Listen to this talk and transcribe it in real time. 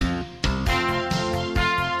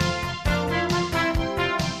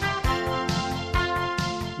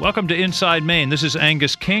Welcome to Inside Maine. This is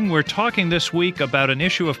Angus King. We're talking this week about an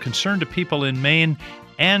issue of concern to people in Maine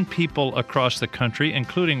and people across the country,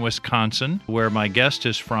 including Wisconsin, where my guest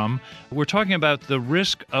is from. We're talking about the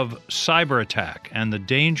risk of cyber attack and the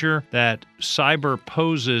danger that cyber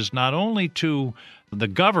poses not only to the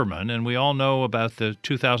government, and we all know about the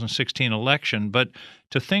 2016 election, but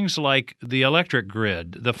to things like the electric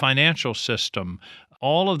grid, the financial system,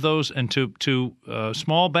 all of those, and to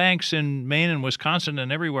small banks in Maine and Wisconsin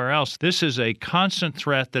and everywhere else. This is a constant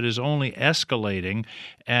threat that is only escalating.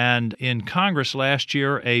 And in Congress last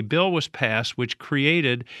year, a bill was passed which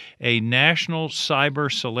created a National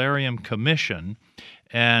Cyber Solarium Commission.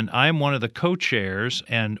 And I'm one of the co-chairs,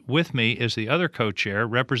 and with me is the other co-chair,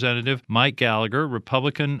 Representative Mike Gallagher,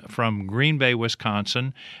 Republican from Green Bay,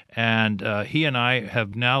 Wisconsin. And he and I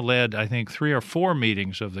have now led, I think, 3 or 4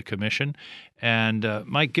 meetings of the commission. And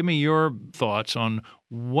Mike, give me your thoughts on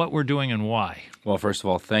what we're doing and why. Well, first of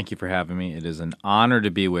all, thank you for having me. It is an honor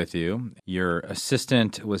to be with you. Your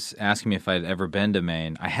assistant was asking me if I'd ever been to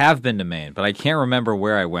Maine. I have been to Maine, but I can't remember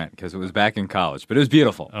where I went because it was back in college. But it was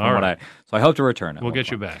beautiful. All right. So I hope to return. We'll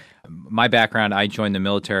get you back. My background, I joined the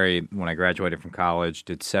military when I graduated from college,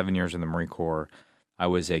 did 7 years in the Marine Corps. I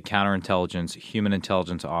was a counterintelligence, human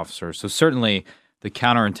intelligence officer. So certainly the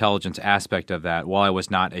counterintelligence aspect of that, while I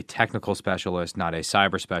was not a technical specialist, not a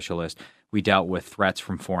cyber specialist, we dealt with threats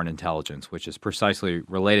from foreign intelligence, which is precisely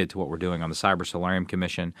related to what we're doing on the Cyber Solarium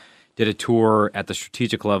Commission. Did a tour at the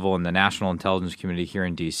strategic level in the national intelligence community here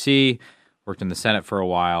in D.C., worked in the Senate for a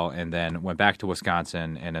while, and then went back to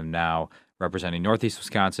Wisconsin and am now representing Northeast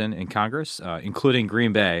Wisconsin in Congress, including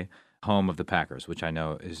Green Bay, home of the Packers, which I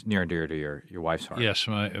know is near and dear to your wife's heart. Yes,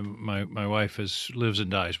 my wife lives and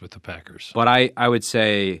dies with the Packers. But I would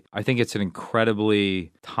say I think it's an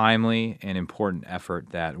incredibly timely and important effort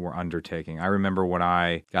that we're undertaking. I remember when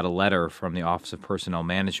I got a letter from the Office of Personnel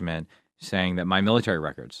Management saying that my military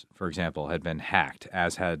records, for example, had been hacked,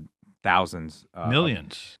 as had thousands.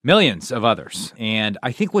 Millions of others. And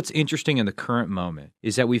I think what's interesting in the current moment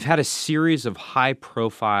is that we've had a series of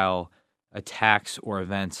high-profile attacks or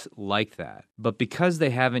events like that. But because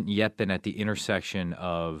they haven't yet been at the intersection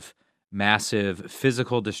of massive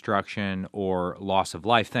physical destruction or loss of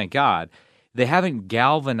life, thank God, they haven't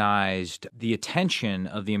galvanized the attention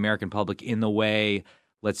of the American public in the way,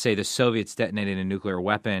 let's say, the Soviets detonated a nuclear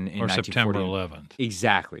weapon in 1940. Or September 11th.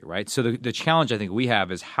 Exactly, right? So the challenge I think we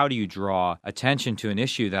have is how do you draw attention to an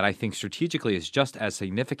issue that I think strategically is just as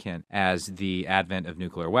significant as the advent of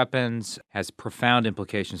nuclear weapons, has profound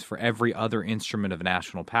implications for every other instrument of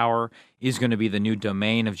national power, is going to be the new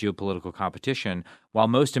domain of geopolitical competition, while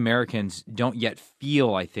most Americans don't yet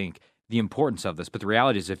feel, I think, the importance of this. But the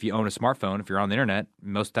reality is if you own a smartphone, if you're on the internet,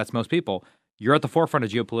 that's most people, you're at the forefront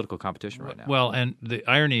of geopolitical competition right now. Well, and the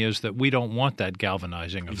irony is that we don't want that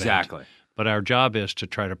galvanizing event. Exactly. But our job is to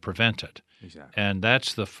try to prevent it. Exactly. And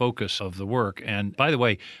that's the focus of the work. And by the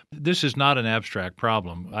way, this is not an abstract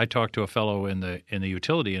problem. I talked to a fellow in the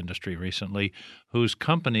utility industry recently whose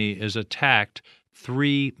company is attacked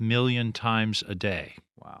 3 million times a day.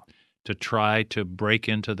 Wow. To try to break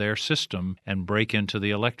into their system and break into the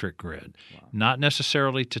electric grid. Wow. Not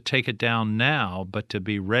necessarily to take it down now, but to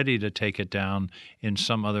be ready to take it down in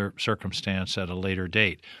some other circumstance at a later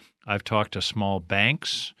date. I've talked to small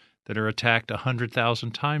banks that are attacked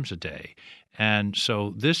 100,000 times a day. And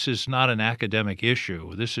so this is not an academic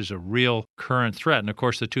issue. This is a real current threat. And, of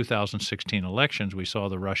course, the 2016 elections, we saw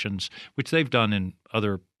the Russians, which they've done in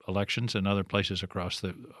other elections in other places across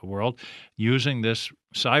the world, using this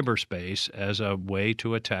cyberspace as a way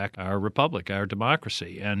to attack our republic, our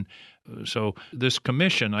democracy. And so this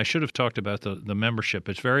commission, I should have talked about the membership.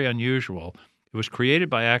 It's very unusual. It was created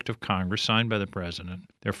by act of Congress, signed by the president.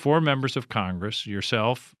 There are 4 members of Congress,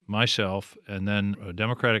 yourself, myself, and then a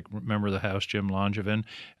Democratic member of the House, Jim Langevin,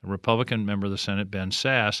 a Republican member of the Senate, Ben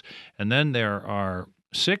Sass, and then there are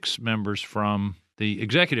 6 members from the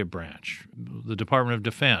executive branch, the Department of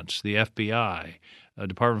Defense, the FBI,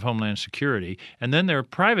 Department of Homeland Security, and then there are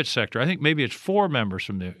private sector. I think maybe it's 4 members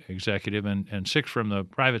from the executive and 6 from the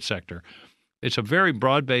private sector. It's a very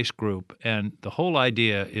broad-based group, and the whole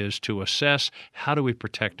idea is to assess how do we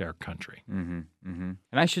protect our country. Mm-hmm, mm-hmm.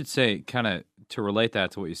 And I should say, kind of to relate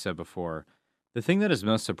that to what you said before, the thing that has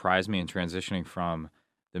most surprised me in transitioning from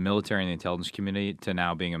the military and the intelligence community to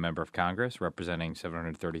now being a member of Congress, representing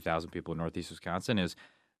 730,000 people in Northeast Wisconsin, is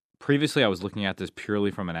previously I was looking at this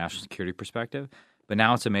purely from a national security perspective, but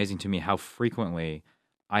now it's amazing to me how frequently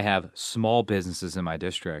I have small businesses in my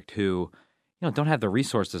district who don't have the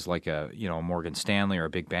resources like a Morgan Stanley or a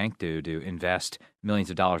big bank do to invest millions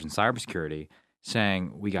of dollars in cybersecurity,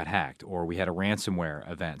 saying we got hacked or we had a ransomware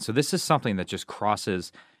event. So this is something that just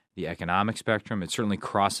crosses the economic spectrum. It certainly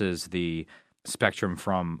crosses the spectrum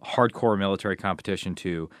from hardcore military competition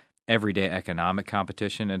to everyday economic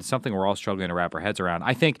competition. And it's something we're all struggling to wrap our heads around.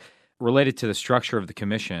 I think related to the structure of the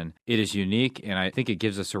commission, it is unique, and I think it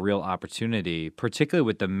gives us a real opportunity, particularly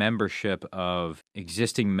with the membership of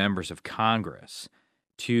existing members of Congress,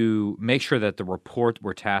 to make sure that the report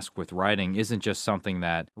we're tasked with writing isn't just something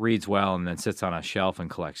that reads well and then sits on a shelf and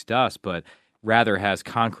collects dust, but rather has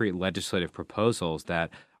concrete legislative proposals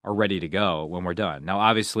that are ready to go when we're done. Now,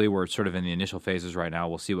 obviously, we're sort of in the initial phases right now.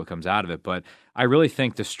 We'll see what comes out of it. But I really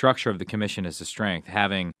think the structure of the commission is a strength,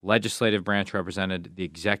 having legislative branch represented, the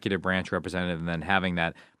executive branch represented, and then having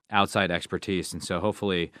that outside expertise. And so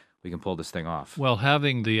hopefully we can pull this thing off. Well,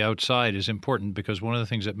 having the outside is important because one of the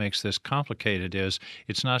things that makes this complicated is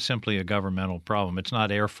it's not simply a governmental problem. It's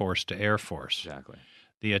not Air Force to Air Force. Exactly.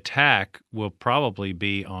 The attack will probably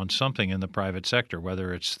be on something in the private sector,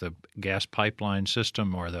 whether it's the gas pipeline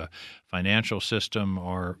system or the financial system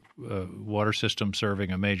or water system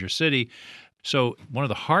serving a major city. So one of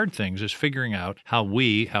the hard things is figuring out how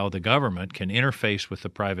the government can interface with the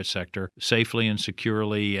private sector safely and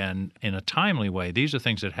securely and in a timely way. These are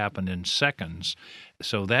things that happen in seconds.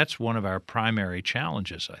 So that's one of our primary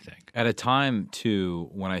challenges, I think. At a time,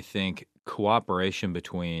 too, when I think cooperation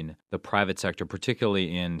between the private sector,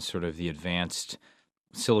 particularly in sort of the advanced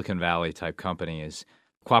Silicon Valley type companies,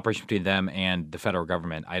 cooperation between them and the federal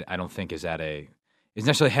government, I don't think is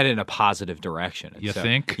necessarily headed in a positive direction. You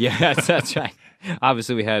think? Yeah, that's right.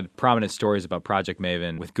 Obviously, we had prominent stories about Project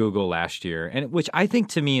Maven with Google last year, and which I think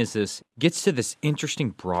to me gets to this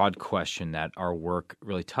interesting broad question that our work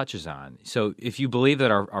really touches on. So if you believe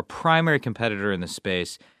that our primary competitor in the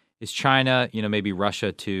space is China, maybe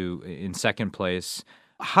Russia in second place,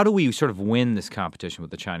 how do we sort of win this competition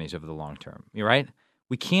with the Chinese over the long term? You're right?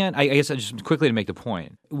 We can't, I guess just quickly to make the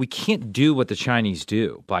point, we can't do what the Chinese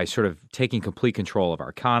do by sort of taking complete control of our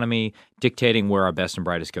economy, dictating where our best and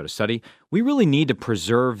brightest go to study. We really need to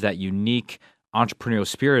preserve that unique entrepreneurial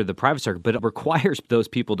spirit of the private sector, but it requires those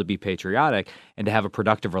people to be patriotic and to have a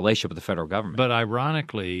productive relationship with the federal government. But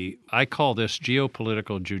ironically, I call this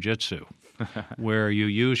geopolitical jujitsu, where you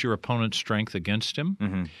use your opponent's strength against him.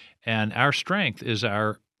 Mm-hmm. And our strength is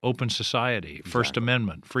our open society, exactly. First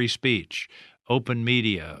Amendment, free speech, open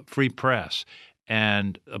media, free press.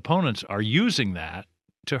 And opponents are using that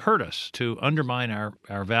to hurt us, to undermine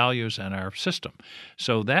our values and our system.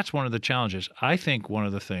 So that's one of the challenges. I think one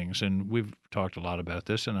of the things, and we've talked a lot about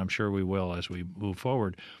this, and I'm sure we will as we move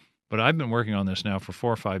forward, but I've been working on this now for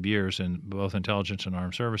 4 or 5 years in both intelligence and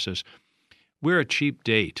armed services. We're a cheap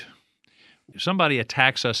date. Somebody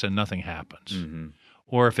attacks us and nothing happens. Mm-hmm.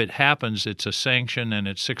 Or if it happens, it's a sanction and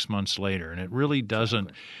it's 6 months later. And it really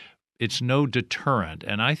doesn't – it's no deterrent.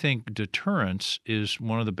 And I think deterrence is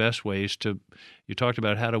one of the best ways to – you talked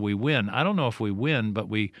about how do we win. I don't know if we win, but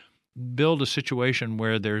we build a situation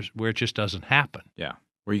where it just doesn't happen. Yeah,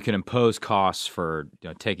 where you can impose costs for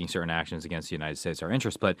taking certain actions against the United States, our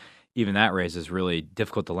interests. But even that raises really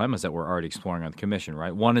difficult dilemmas that we're already exploring on the commission,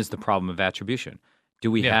 right? One is the problem of attribution.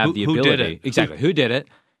 Do we have the ability? Who did it? Exactly. Who did it?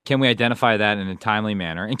 Can we identify that in a timely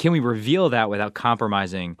manner? And can we reveal that without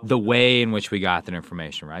compromising the way in which we got that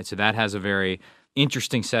information, right? So that has a very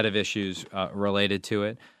interesting set of issues related to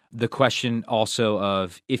it. The question also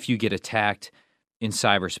of if you get attacked in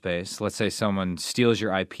cyberspace, let's say someone steals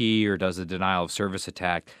your IP or does a denial of service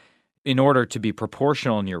attack, in order to be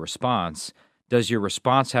proportional in your response, does your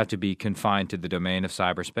response have to be confined to the domain of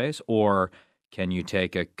cyberspace, or can you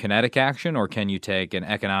take a kinetic action, or can you take an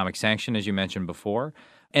economic sanction, as you mentioned before?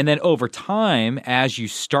 And then over time, as you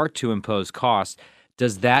start to impose costs,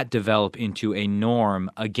 does that develop into a norm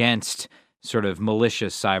against sort of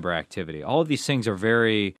malicious cyber activity? All of these things are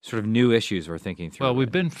very sort of new issues we're thinking through. Well,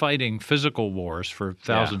 we've been fighting physical wars for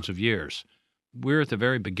thousands of years. We're at the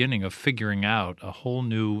very beginning of figuring out a whole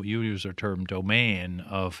new, you use the term, domain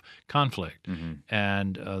of conflict. Mm-hmm.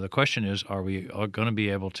 And the question is, are we going to be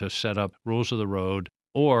able to set up rules of the road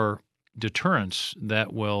or deterrence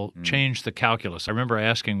that will change the calculus? I remember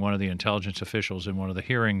asking one of the intelligence officials in one of the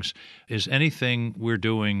hearings, is anything we're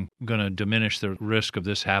doing going to diminish the risk of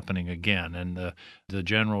this happening again? And the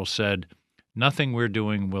general said, nothing we're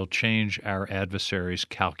doing will change our adversary's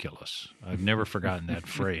calculus. I've never forgotten that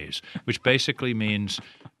phrase, which basically means,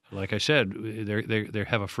 like I said, they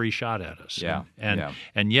have a free shot at us. Yeah.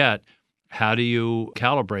 And yet, how do you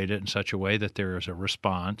calibrate it in such a way that there is a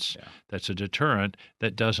response that's a deterrent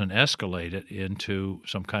that doesn't escalate it into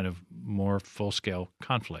some kind of more full-scale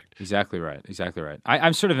conflict? Exactly right.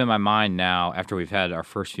 I'm sort of in my mind now, after we've had our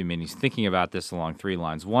first few meetings, thinking about this along 3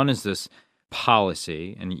 lines. One is this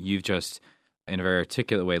policy, and you've just in a very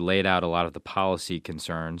articulate way, laid out a lot of the policy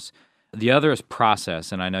concerns. The other is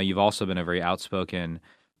process, and I know you've also been a very outspoken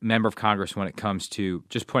member of Congress when it comes to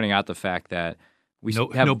just pointing out the fact that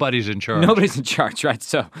nobody's in charge. Nobody's in charge, right?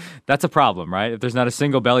 So that's a problem, right? If there's not a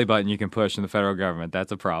single belly button you can push in the federal government,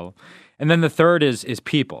 that's a problem. And then the third is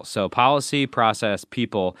people. So policy, process,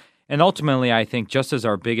 people. And ultimately, I think just as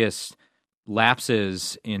our biggest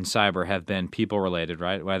lapses in cyber have been people-related,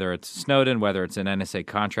 right? Whether it's Snowden, whether it's an NSA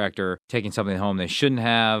contractor taking something home they shouldn't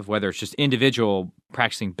have, whether it's just individual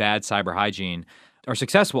practicing bad cyber hygiene, our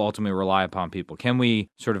success will ultimately rely upon people. Can we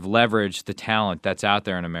sort of leverage the talent that's out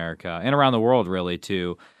there in America and around the world, really,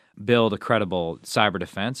 to build a credible cyber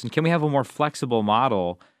defense? And can we have a more flexible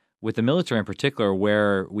model with the military in particular,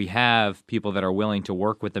 where we have people that are willing to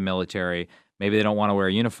work with the military? Maybe they don't want to wear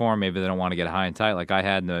a uniform. Maybe they don't want to get high and tight like I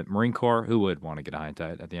had in the Marine Corps. Who would want to get high and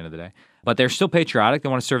tight at the end of the day? But they're still patriotic. They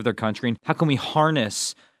want to serve their country. And how can we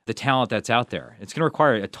harness the talent that's out there? It's going to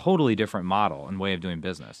require a totally different model and way of doing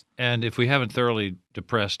business. And if we haven't thoroughly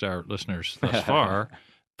depressed our listeners thus far,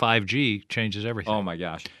 5G changes everything. Oh, my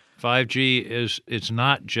gosh. 5G it's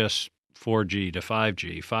not just 4G to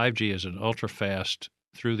 5G. 5G is an ultra-fast,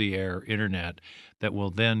 through-the-air internet that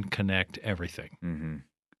will then connect everything. Mm-hmm.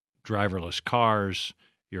 Driverless cars,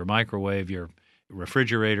 your microwave, your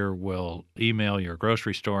refrigerator will email your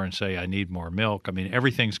grocery store and say, I need more milk. I mean,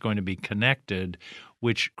 everything's going to be connected,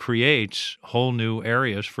 which creates whole new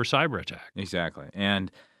areas for cyber attack. Exactly.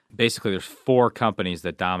 And basically, there's 4 companies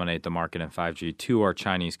that dominate the market in 5G. 2 are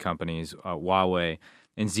Chinese companies, Huawei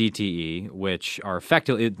and ZTE, which are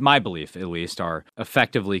effectively, my belief at least, are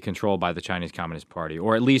effectively controlled by the Chinese Communist Party.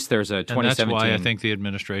 Or at least there's a 2017... And that's why I think the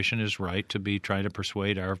administration is right to be trying to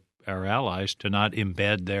persuade our allies to not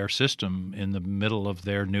embed their system in the middle of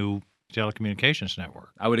their new telecommunications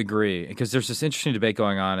network. I would agree, because there's this interesting debate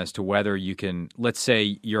going on as to whether you can, let's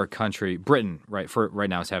say you're a country, Britain, right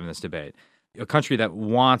now is having this debate, a country that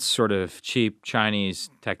wants sort of cheap Chinese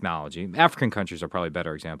technology. African countries are probably a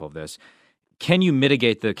better example of this. Can you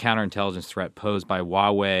mitigate the counterintelligence threat posed by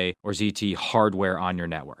Huawei or ZTE hardware on your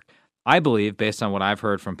network? I believe, based on what I've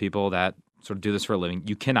heard from people that sort of do this for a living,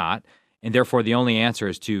 you cannot. And therefore, the only answer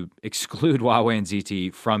is to exclude Huawei and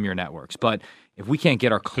ZTE from your networks. But if we can't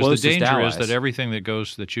get our closest allies... Because the danger is that everything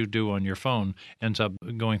that you do on your phone ends up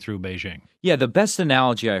going through Beijing. Yeah, the best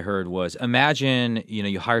analogy I heard was, imagine,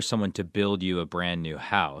 you hire someone to build you a brand new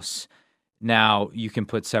house. Now, you can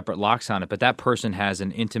put separate locks on it, but that person has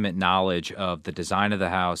an intimate knowledge of the design of the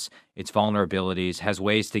house, its vulnerabilities, has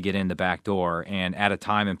ways to get in the back door, and at a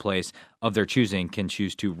time and place of their choosing can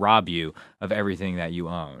choose to rob you of everything that you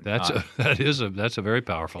own. That's a very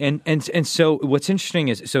powerful. And so what's interesting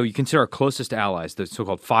is, so you consider our closest allies, the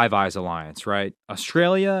so-called Five Eyes Alliance, right?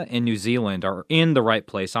 Australia and New Zealand are in the right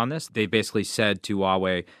place on this. They basically said to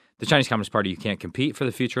Huawei, the Chinese Communist Party, you can't compete for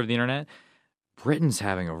the future of the internet. Britain's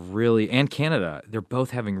having and Canada, they're both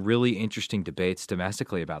having really interesting debates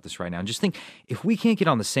domestically about this right now. And just think, if we can't get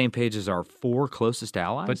on the same page as our 4 closest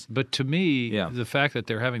allies. But to me, the fact that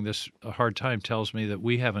they're having this hard time tells me that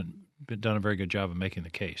we haven't done a very good job of making the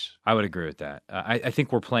case. I would agree with that. I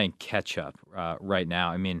think we're playing catch up right now.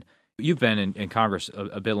 I mean, you've been in Congress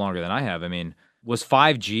a bit longer than I have. I mean, was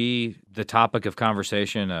 5G the topic of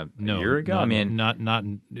conversation a year ago? Not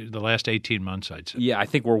in the last 18 months, I'd say. Yeah, I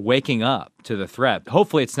think we're waking up to the threat.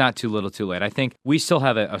 Hopefully it's not too little too late. I think we still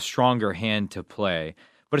have a stronger hand to play,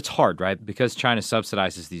 but it's hard, right? Because China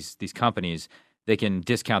subsidizes these companies, they can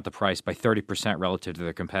discount the price by 30% relative to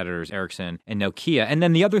their competitors, Ericsson and Nokia. And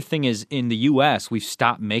then the other thing is, in the U.S., we've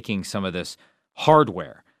stopped making some of this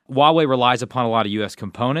hardware. Huawei relies upon a lot of U.S.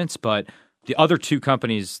 components, but the other 2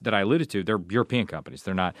 companies that I alluded to, they're European companies.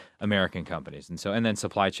 They're not American companies. And then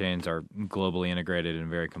supply chains are globally integrated and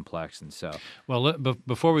very complex. And so, well,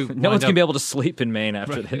 before we no one's going to be able to sleep in Maine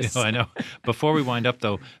after this. I know. Before we wind up,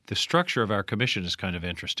 though, the structure of our commission is kind of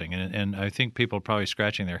interesting. And I think people are probably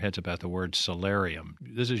scratching their heads about the word Solarium.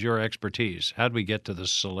 This is your expertise. How did we get to the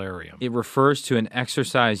Solarium? It refers to an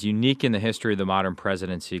exercise unique in the history of the modern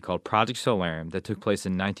presidency called Project Solarium that took place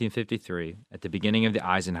in 1953 at the beginning of the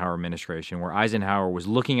Eisenhower administration, where Eisenhower was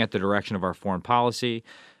looking at the direction of our foreign policy,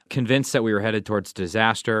 convinced that we were headed towards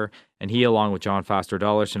disaster, and he, along with John Foster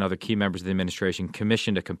Dulles and other key members of the administration,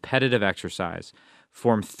 commissioned a competitive exercise,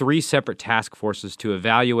 formed 3 separate task forces to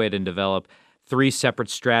evaluate and develop 3 separate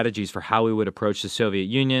strategies for how we would approach the Soviet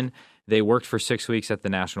Union, They worked for 6 weeks at the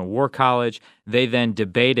National War College. They then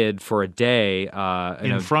debated for a day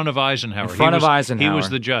in front of Eisenhower. In front of Eisenhower. He was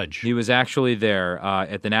the judge. He was actually there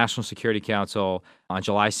at the National Security Council on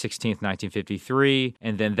July 16th, 1953,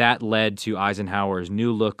 and then that led to Eisenhower's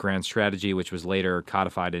New Look Grand Strategy, which was later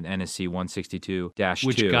codified in NSC 162-2.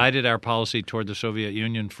 Which guided our policy toward the Soviet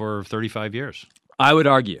Union for 35 years. I would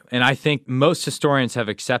argue, and I think most historians have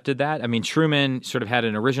accepted that. I mean, Truman sort of had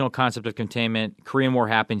an original concept of containment. Korean War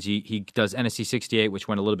happens. He does NSC 68, which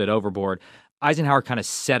went a little bit overboard. Eisenhower kind of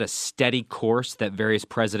set a steady course that various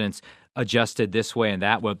presidents adjusted this way and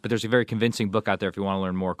that way. But there's a very convincing book out there if you want to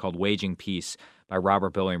learn more called Waging Peace by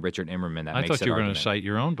Robert Billy and Richard Immerman. I thought you were going to cite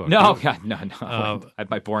your own book. No. I had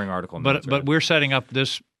my boring article. But we're setting up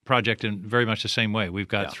this project in very much the same way. We've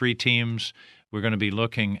got 3 teams. We're going to be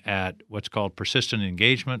looking at what's called persistent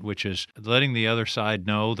engagement, which is letting the other side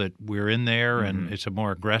know that we're in there and it's a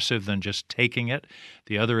more aggressive than just taking it.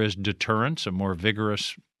 The other is deterrence, a more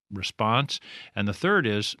vigorous response. And the third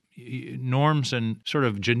is norms and sort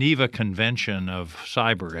of Geneva Convention of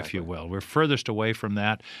cyber, if you will. We're furthest away from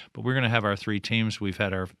that, but we're going to have our 3 teams. We've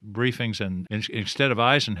had our briefings, and instead of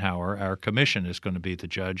Eisenhower, our commission is going to be the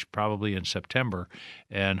judge probably in September.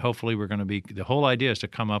 And hopefully we're going to be – the whole idea is to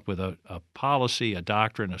come up with a policy, a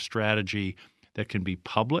doctrine, a strategy that can be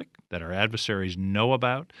public, that our adversaries know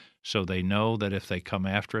about, so they know that if they come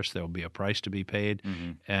after us, there will be a price to be paid.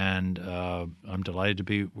 And I'm delighted to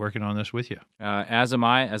be working on this with you. As am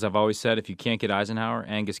I. As I've always said, if you can't get Eisenhower,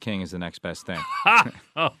 Angus King is the next best thing.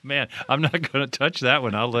 Oh, man. I'm not going to touch that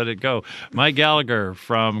one. I'll let it go. Mike Gallagher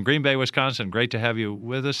from Green Bay, Wisconsin. Great to have you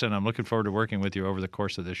with us, and I'm looking forward to working with you over the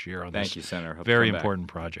course of this year on Thank you, Senator. Hope very important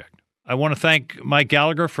project. I want to thank Mike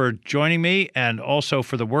Gallagher for joining me and also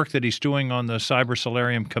for the work that he's doing on the Cyber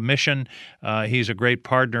Solarium Commission. He's a great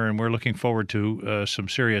partner, and we're looking forward to some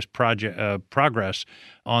serious progress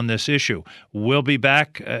on this issue. We'll be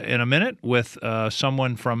back in a minute with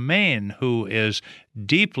someone from Maine who is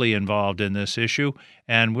deeply involved in this issue,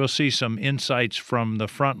 and we'll see some insights from the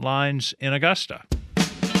front lines in Augusta.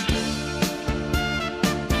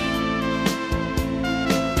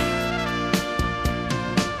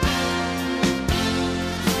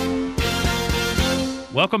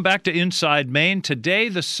 Welcome back to Inside Maine. Today,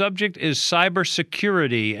 the subject is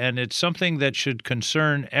cybersecurity, and it's something that should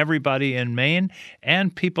concern everybody in Maine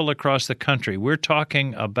and people across the country. We're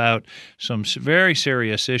talking about some very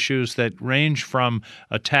serious issues that range from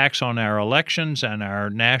attacks on our elections and our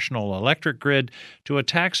national electric grid to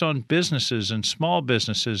attacks on businesses and small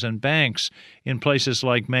businesses and banks in places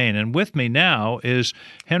like Maine. And with me now is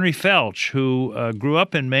Henry Felch, who grew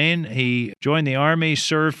up in Maine. He joined the Army,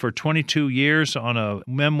 served for 22 years on a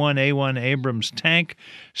M1A1 Abrams tank,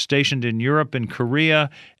 stationed in Europe and Korea,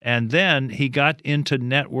 and then he got into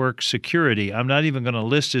network security. I'm not even going to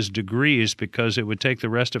list his degrees because it would take the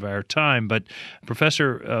rest of our time, but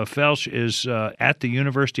Professor Felch is at the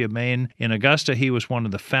University of Maine in Augusta. He was one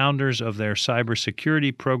of the founders of their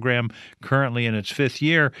cybersecurity program, currently in its 5th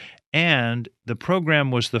year, and the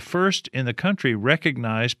program was the first in the country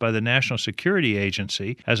recognized by the National Security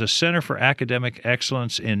Agency as a Center for Academic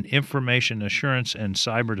Excellence in Information Assurance and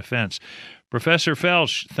Cyber Defense. Professor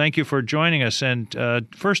Felch, thank you for joining us. And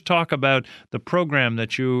first talk about the program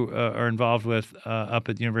that you are involved with up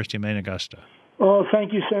at the University of Maine, Augusta. Well,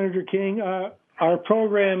 thank you, Senator King. Our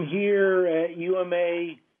program here at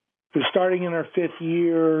UMA is starting in our 5th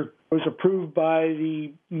year. It was approved by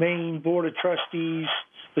the Maine Board of Trustees,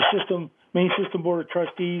 the Maine System Board of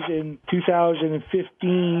Trustees in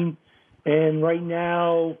 2015. And right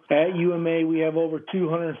now at UMA, we have over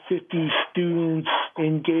 250 students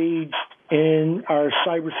engaged in our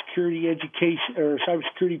cybersecurity education or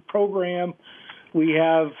cybersecurity program. We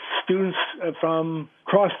have students from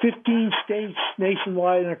across 15 states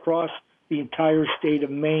nationwide and across the entire state of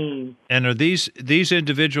Maine. And are these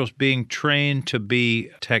individuals being trained to be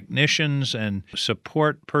technicians and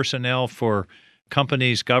support personnel for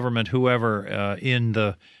companies, government, whoever, in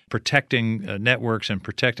the protecting networks and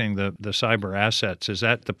protecting the cyber assets? Is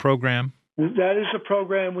that the program? That is the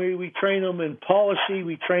program. We train them in policy.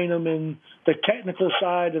 We train them in the technical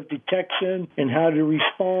side of detection and how to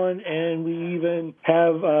respond. And we even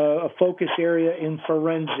have a focus area in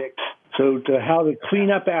forensics. So to how to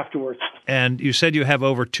clean up afterwards. And you said you have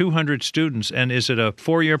over 200 students. And is it a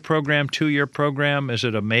 4-year program, 2-year program? Is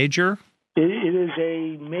it a major? It is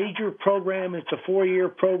a major program. It's a 4-year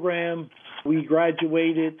program. We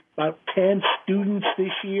graduated about 10 students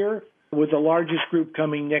this year, with the largest group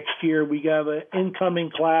coming next year. We have an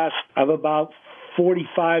incoming class of about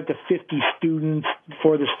 45 to 50 students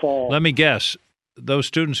for this fall. Let me guess. Those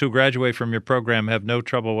students who graduate from your program have no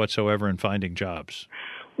trouble whatsoever in finding jobs.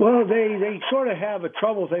 Well, they sort of have a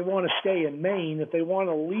trouble if they want to stay in Maine. If they want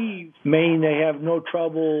to leave Maine, they have no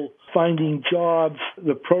trouble finding jobs.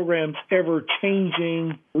 The program's ever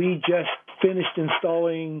changing. We just finished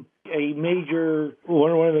installing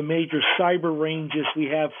one of the major cyber ranges we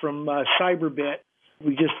have from Cyberspace.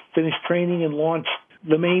 We just finished training and launched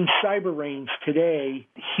the main cyber range today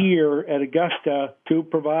here at Augusta to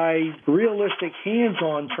provide realistic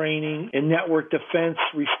hands-on training in network defense,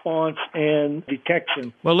 response, and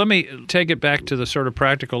detection. Well, let me take it back to the sort of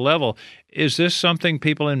practical level. Is this something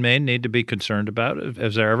people in Maine need to be concerned about?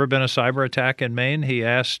 Has there ever been a cyber attack in Maine? He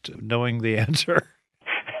asked, knowing the answer.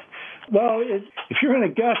 Well, if you're in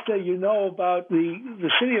Augusta, you know about the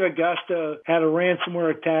city of Augusta had a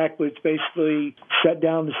ransomware attack which basically shut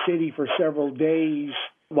down the city for several days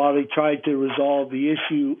while they tried to resolve the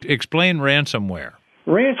issue. Explain ransomware.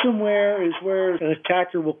 Ransomware is where an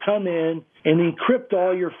attacker will come in and encrypt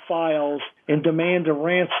all your files and demand a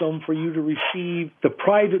ransom for you to receive the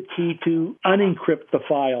private key to unencrypt the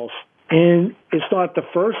files. And it's not the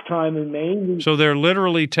first time in Maine. So they're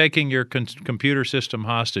literally taking your computer system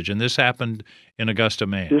hostage, and this happened in Augusta,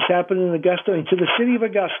 Maine. This happened in Augusta, and to the city of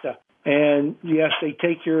Augusta. And yes, they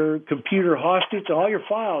take your computer hostage, all your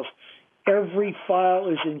files. Every file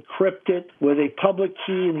is encrypted with a public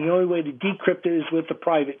key, and the only way to decrypt it is with the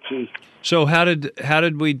private key. So how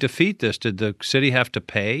did we defeat this? Did the city have to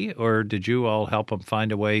pay, or did you all help them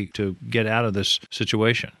find a way to get out of this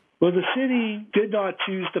situation? Well, the city did not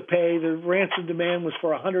choose to pay. The ransom demand was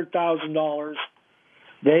for $100,000.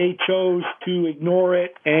 They chose to ignore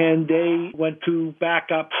it, and they went to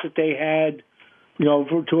backups that they had,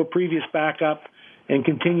 to a previous backup and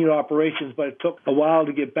continued operations. But it took a while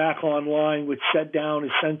to get back online, which shut down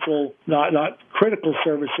essential, not critical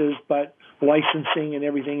services, but licensing and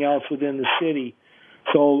everything else within the city.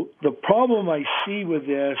 So the problem I see with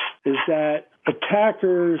this is that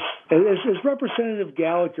attackers, as Representative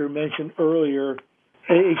Gallagher mentioned earlier,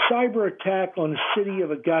 a cyber attack on the city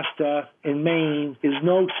of Augusta in Maine is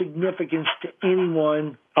no significance to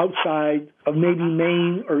anyone outside of maybe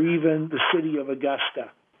Maine or even the city of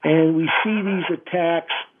Augusta. And we see these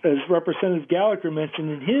attacks, as Representative Gallagher mentioned,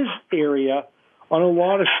 in his area on a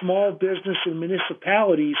lot of small business and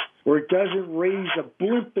municipalities where it doesn't raise a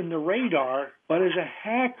blimp in the radar, but as a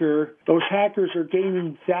hacker, those hackers are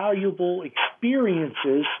gaining valuable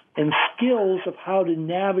experiences and skills of how to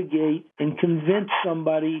navigate and convince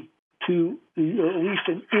somebody to, or at least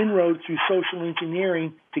an inroad through social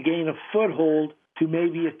engineering, to gain a foothold to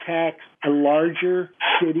maybe attack a larger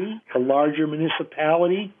city, a larger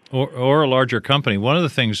municipality. Or a larger company. One of the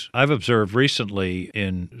things I've observed recently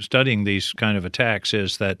in studying these kind of attacks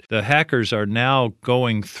is that the hackers are now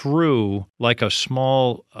going through like a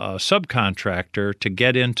small subcontractor to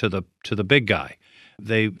get into the big guy.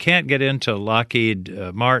 They can't get into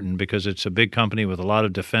Lockheed Martin because it's a big company with a lot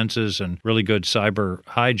of defenses and really good cyber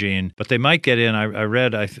hygiene. But they might get in. I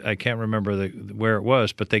read, I can't remember where it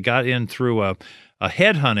was, but they got in through a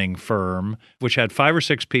headhunting firm, which had 5 or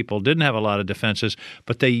 6 people, didn't have a lot of defenses,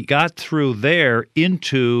 but they got through there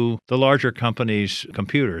into the larger company's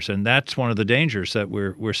computers. And that's one of the dangers that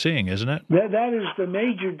we're seeing, isn't it? That is the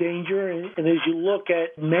major danger. And as you look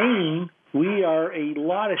at Maine, we are a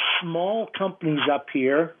lot of small companies up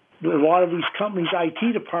here. A lot of these companies'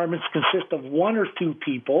 IT departments consist of 1 or 2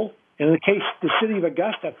 people. In the case of the city of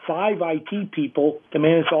Augusta, 5 IT people to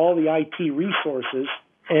manage all the IT resources.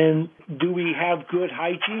 And do we have good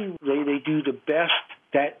hygiene? They do the best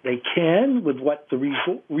that they can with what the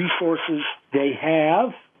resources they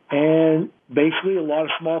have. And basically, a lot of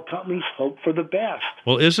small companies hope for the best.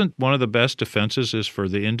 Well, isn't one of the best defenses is for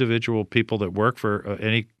the individual people that work for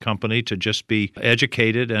any company to just be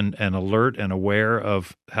educated and alert and aware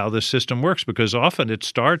of how the system works? Because often it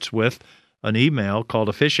starts with an email called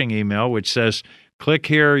a phishing email, which says, click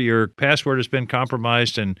here, your password has been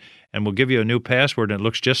compromised, and we'll give you a new password. And it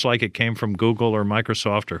looks just like it came from Google or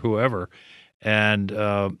Microsoft or whoever. And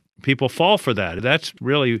people fall for that. That's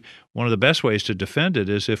really one of the best ways to defend it,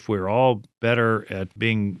 is if we're all better at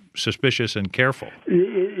being suspicious and careful.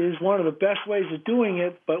 It is one of the best ways of doing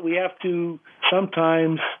it, but we have to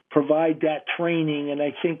sometimes provide that training, and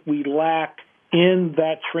I think we lack in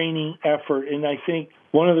that training effort. And I think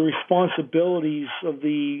one of the responsibilities of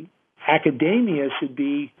the academia should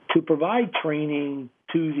be to provide training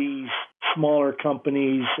to these smaller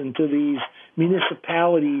companies and to these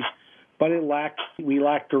municipalities, but we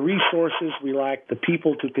lack the resources, we lack the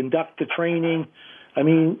people to conduct the training. I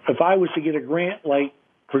mean, if I was to get a grant like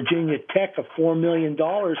Virginia Tech of $4 million,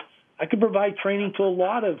 I could provide training to a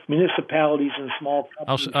lot of municipalities and small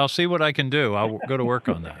companies. I'll see what I can do. I'll go to work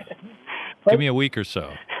on that. Give me a week or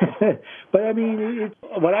so. But I mean,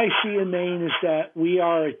 what I see in Maine is that we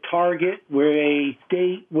are a target. We're a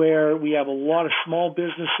state where we have a lot of small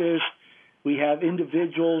businesses. We have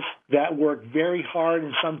individuals that work very hard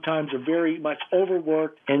and sometimes are very much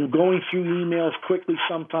overworked, and going through emails quickly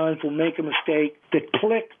sometimes will make a mistake to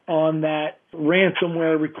click on that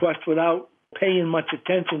ransomware request without paying much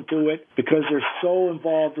attention to it because they're so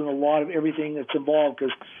involved in a lot of everything that's involved.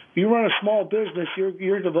 Because if you run a small business,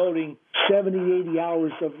 you're devoting 70, 80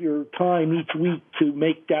 hours of your time each week to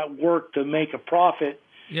make that work, to make a profit.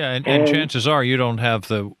 Yeah, and chances are you don't have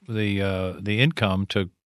the income to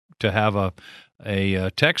have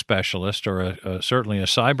a tech specialist or certainly a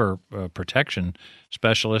cyber protection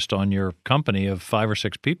specialist on your company of 5 or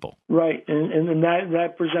 6 people. Right, and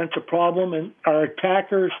that presents a problem. And our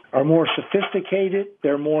attackers are more sophisticated.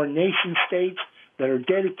 They're more nation states that are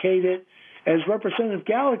dedicated. As Representative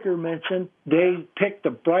Gallagher mentioned, they pick the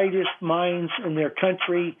brightest minds in their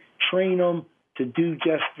country, train them to do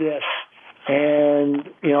just this. And,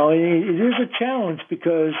 you know, it is a challenge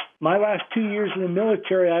because my last 2 years in the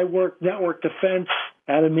military, I worked network defense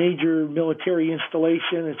at a major military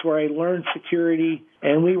installation. It's where I learned security,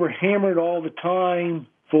 and we were hammered all the time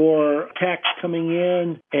for attacks coming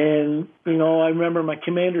in. And, you know, I remember my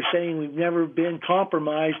commander saying we've never been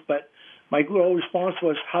compromised, but my whole response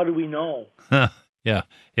was, how do we know? Yeah,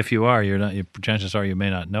 if you are, you're not. Chances are you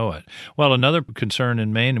may not know it. Well, another concern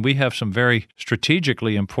in Maine, we have some very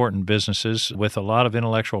strategically important businesses with a lot of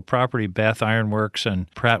intellectual property. Bath Iron Works and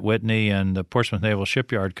Pratt Whitney and the Portsmouth Naval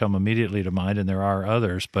Shipyard come immediately to mind, and there are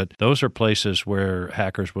others. But those are places where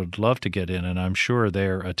hackers would love to get in, and I'm sure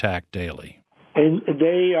they're attacked daily. And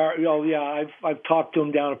they are, oh yeah, I've talked to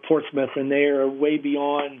them down at Portsmouth, and they are way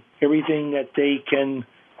beyond everything that they can.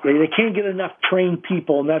 They can't get enough trained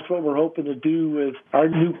people, and that's what we're hoping to do with our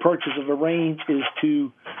new purchase of Arrange, is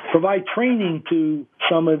to provide training to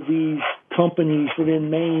some of these companies within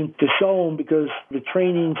Maine to show them, because the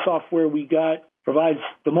training software we got provides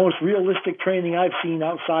the most realistic training I've seen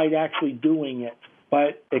outside actually doing it.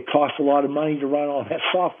 But it costs a lot of money to run all that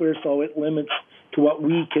software, so it limits to what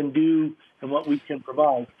we can do and what we can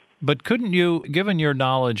provide. But couldn't you, given your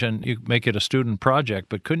knowledge, and you make it a student project,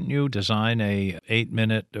 but couldn't you design a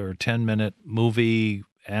 8-minute or 10-minute movie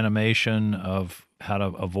animation of how to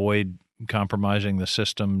avoid compromising the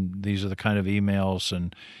system? These are the kind of emails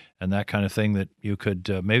and that kind of thing that you could,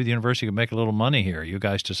 maybe the university could make a little money here. You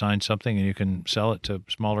guys design something and you can sell it to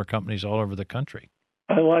smaller companies all over the country.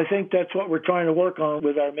 Well, I think that's what we're trying to work on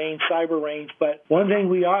with our main cyber range. But one thing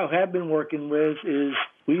we have been working with is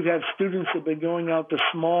we've had students that have been going out to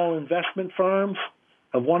small investment firms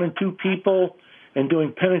of 1 and 2 people and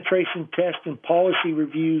doing penetration tests and policy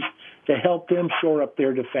reviews to help them shore up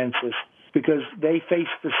their defenses, because they face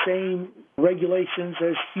the same regulations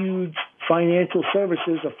as huge financial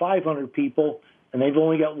services of 500 people, and they've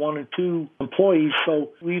only got 1 or 2 employees. So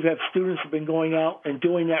we've had students who have been going out and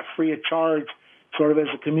doing that free of charge, sort of as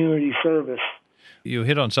a community service. You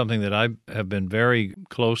hit on something that I have been very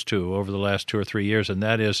close to over the last 2 or 3 years, and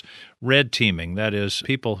that is red teaming. That is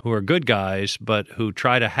people who are good guys, but who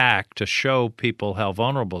try to hack to show people how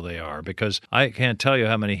vulnerable they are. Because I can't tell you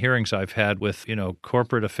how many hearings I've had with,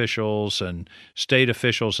 corporate officials and state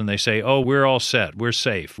officials, and they say, oh, we're all set. We're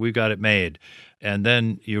safe. We've got it made. And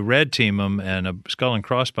then you red team them, and a skull and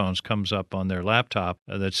crossbones comes up on their laptop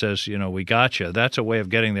that says, we got you. That's a way of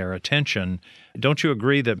getting their attention. Don't you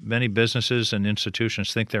agree that many businesses and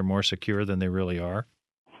institutions think they're more secure than they really are?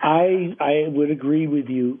 I would agree with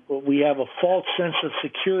you. We have a false sense of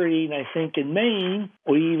security, and I think in Maine,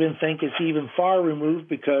 we even think it's even far removed,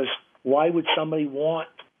 because why would somebody want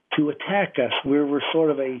to attack us? We're sort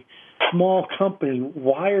of a small company.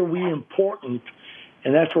 Why are we important?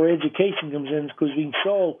 And that's where education comes in, because we can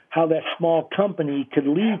show how that small company could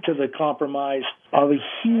lead to the compromise of a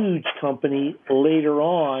huge company later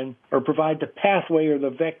on, or provide the pathway or the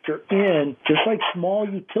vector in, just like small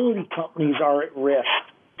utility companies are at risk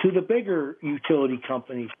to the bigger utility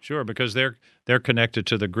companies. Sure, because they're connected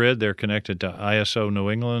to the grid, they're connected to ISO New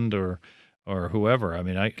England or whoever. I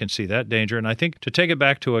mean, I can see that danger. And I think to take it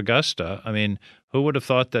back to Augusta, I mean, who would have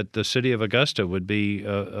thought that the city of Augusta would be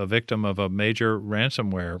a victim of a major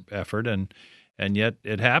ransomware effort? And yet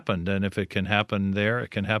it happened. And if it can happen there,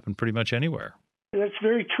 it can happen pretty much anywhere. That's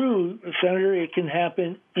very true, Senator. It can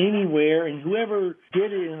happen anywhere. And whoever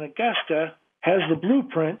did it in Augusta has the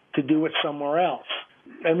blueprint to do it somewhere else.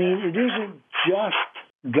 I mean, it isn't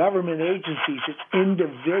just government agencies. It's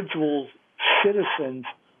individual citizens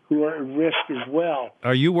who are at risk as well.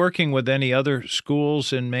 Are you working with any other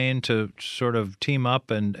schools in Maine to sort of team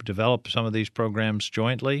up and develop some of these programs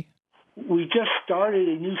jointly? We just started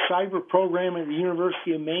a new cyber program at the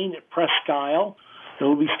University of Maine at Presque Isle that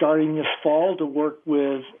will be starting this fall to work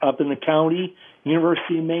with up in the county.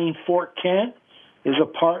 University of Maine Fort Kent is a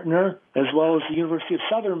partner, as well as the University of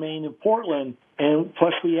Southern Maine in Portland. And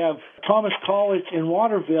plus we have Thomas College in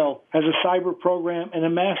Waterville has a cyber program and a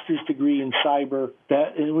master's degree in cyber.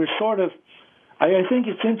 And we're sort of, I think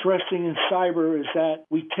it's interesting in cyber is that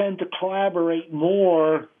we tend to collaborate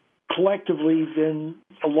more collectively than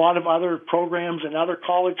a lot of other programs and other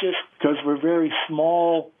colleges because we're very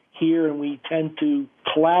small here and we tend to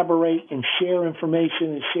collaborate and share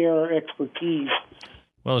information and share our expertise.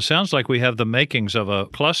 Well, it sounds like we have the makings of a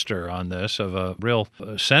cluster on this, of a real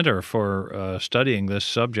center for studying this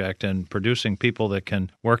subject and producing people that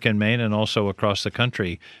can work in Maine and also across the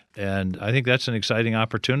country. And I think that's an exciting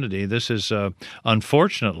opportunity. This is,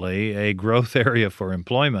 unfortunately, a growth area for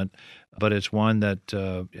employment, but it's one that,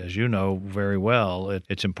 as you know very well,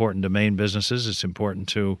 it's important to Maine businesses. It's important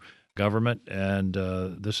to government, and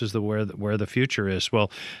this is where the future is.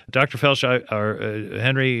 Well, Dr. Felch,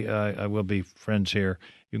 Henry, I will be friends here.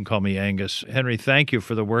 You can call me Angus. Henry, thank you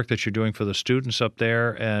for the work that you're doing for the students up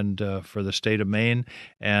there and for the state of Maine,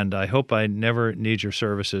 and I hope I never need your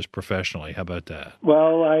services professionally. How about that?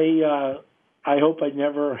 Well, I hope I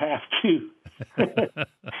never have to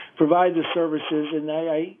provide the services, and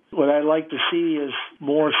what I'd like to see is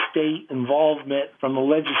more state involvement from the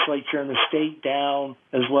legislature and the state down,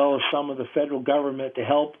 as well as some of the federal government to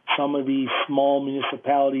help some of these small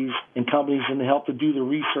municipalities and companies and to help to do the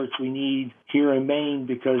research we need here in Maine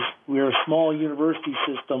because we're a small university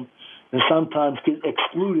system and sometimes get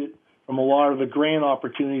excluded from a lot of the grant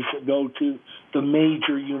opportunities that go to the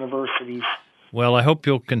major universities. Well, I hope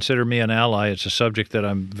you'll consider me an ally. It's a subject that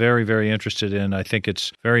I'm very, very interested in. I think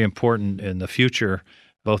it's very important in the future,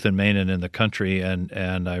 both in Maine and in the country, and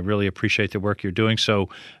I really appreciate the work you're doing. So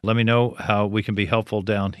let me know how we can be helpful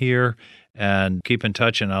down here, and keep in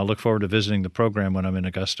touch, and I'll look forward to visiting the program when I'm in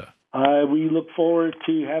Augusta. We look forward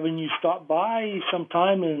to having you stop by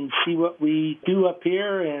sometime and see what we do up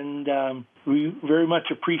here, and we very much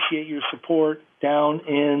appreciate your support down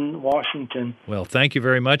in Washington. Well, thank you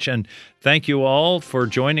very much, and thank you all for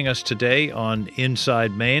joining us today on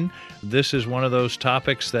Inside Maine. This is one of those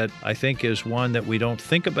topics that I think is one that we don't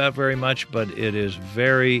think about very much, but it is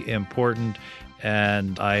very important,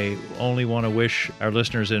 and I only want to wish our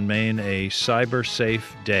listeners in Maine a cyber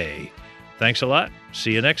safe day. Thanks a lot.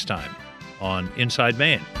 See you next time on Inside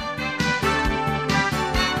Maine.